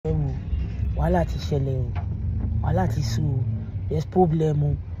wàhálà ti ṣẹlẹ̀ o, wàhálà ti sú o, there's problem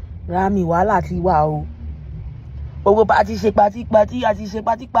o, Grammy wàhálà ti wà o. Gbogbo bá ti ṣe pátí àti ṣe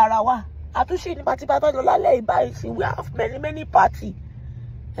pátí para wa. Àtúnṣe ní pátí pátá lọ lálẹ́ ìbáyìí sí, we have many party.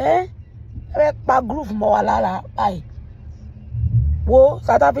 Ẹ pa groove mọ́ wa lára báyìí. Wo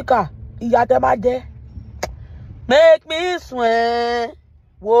South Africa, ìyá tẹ máa jẹ. Make me swear.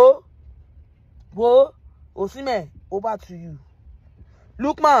 Wo, Osimhen, over to you.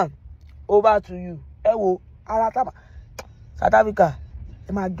 Lookman, over to you. Ẹ wo, ara taba. South Africa,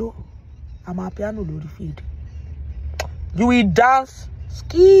 ẹ máa jó, a máa piano lórí field. You will dance,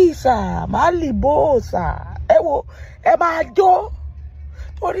 ski sir, malibo sir. Ẹ wo, ẹ máa jó.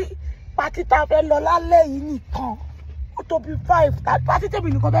 Torí party ta fẹ́ lọ lálẹ́ yìí nìkan. Ó tó bí 5. Party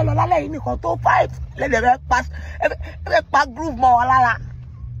tèmi nìkan fẹ́ lọ lálẹ́ yìí nìkan tó 5. Lẹ́lẹ̀ fẹ́ pa groove mọ́ wa lára.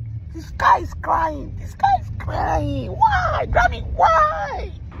 This guy is crying. Why? Grammy,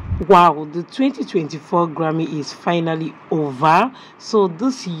 why? Wow, the 2024 Grammy is finally over. So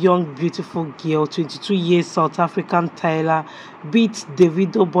this young, beautiful girl, 22 years, South African Tyler, beat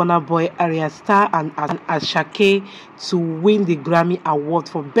Davido, Burna Boy, Arya Star, and Ashake to win the Grammy Award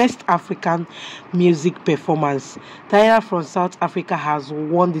for Best African Music Performance. Tyler from South Africa has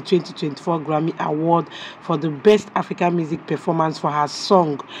won the 2024 Grammy Award for the Best African Music Performance for her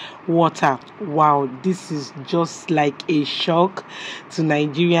song, Water. Wow, this is just like a shock to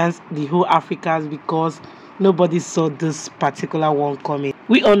Nigerians, the whole Africans, because nobody saw this particular one coming.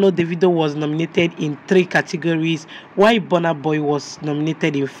 We all know Davido was nominated in 3 categories, while Burna Boy was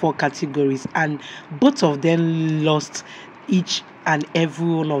nominated in 4 categories, and both of them lost each and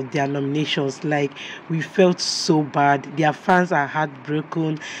every one of their nominations. Like, we felt so bad. Their fans are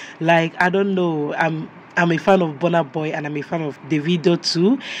heartbroken. Like, I don't know, I'm a fan of Burna Boy and I'm a fan of Davido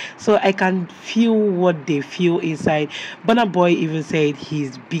too, so I can feel what they feel inside. Burna Boy even said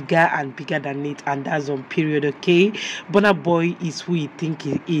he's bigger and bigger than it, and that's on period, okay? Burna Boy is who he think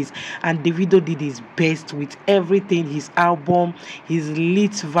he is, and Davido did his best with everything, his album, his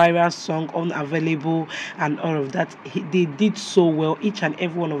lead viral song, Unavailable, and all of that. They did so well. Each and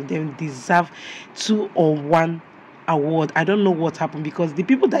every one of them deserve 2 or 1 award. I don't know what happened, because the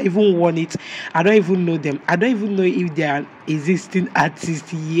people that even won it, I don't even know them. I don't even know if they are existing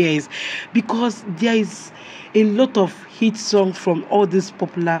artists. Yes, because there is a lot of hit songs from all these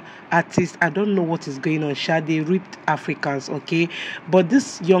popular artists. I don't know what is going on. They ripped Africans, okay? But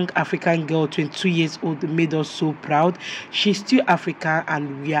this young African girl, 22 years old, made us so proud. She's still African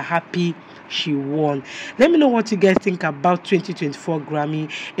and we are happy she won. Let me know what you guys think about 2024 Grammy.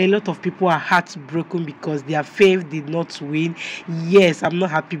 A lot of people are heartbroken because their fave did not win. Yes, I'm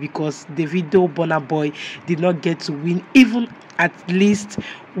not happy because Davido, Burna Boy did not get to win even at least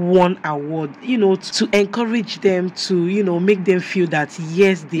 1 award, you know, to encourage them, to, you know, make them feel that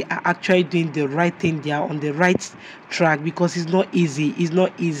yes, they are actually doing the right thing, they are on the right track, because it's not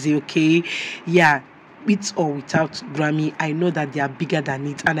easy, okay? Yeah, with or without Grammy, I know that they are bigger than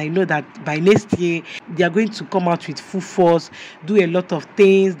it, and I know that by next year they are going to come out with full force, do a lot of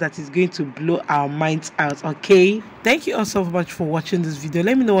things that is going to blow our minds out, okay? Thank you all so much for watching this video.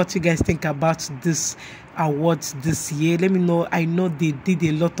 Let me know what you guys think about this awards this year. Let me know. I know they did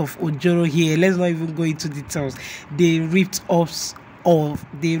a lot of ojoro here. Let's not even go into details. They ripped us, or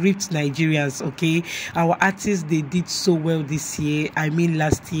they ripped Nigerians, okay? Our artists, they did so well this year, I mean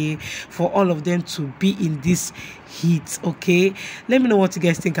last year, for all of them to be in this heat, okay? Let me know what you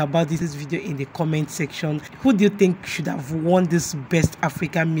guys think about this video in the comment section. Who do you think should have won this Best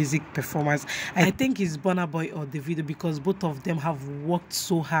African Music Performance? I think it's Burna Boy or Davido, because both of them have worked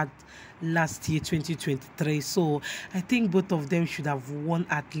so hard last year, 2023. So I think both of them should have won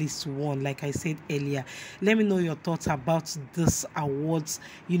at least 1, like I said earlier. Let me know your thoughts about this awards,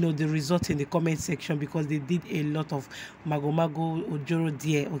 you know, the results in the comment section, because they did a lot of mago ojoro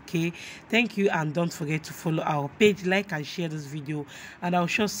there, okay? Thank you, and don't forget to follow our page, like and share this video, and I'll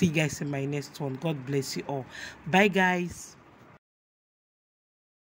sure see you guys in my next one. God bless you all. Bye guys.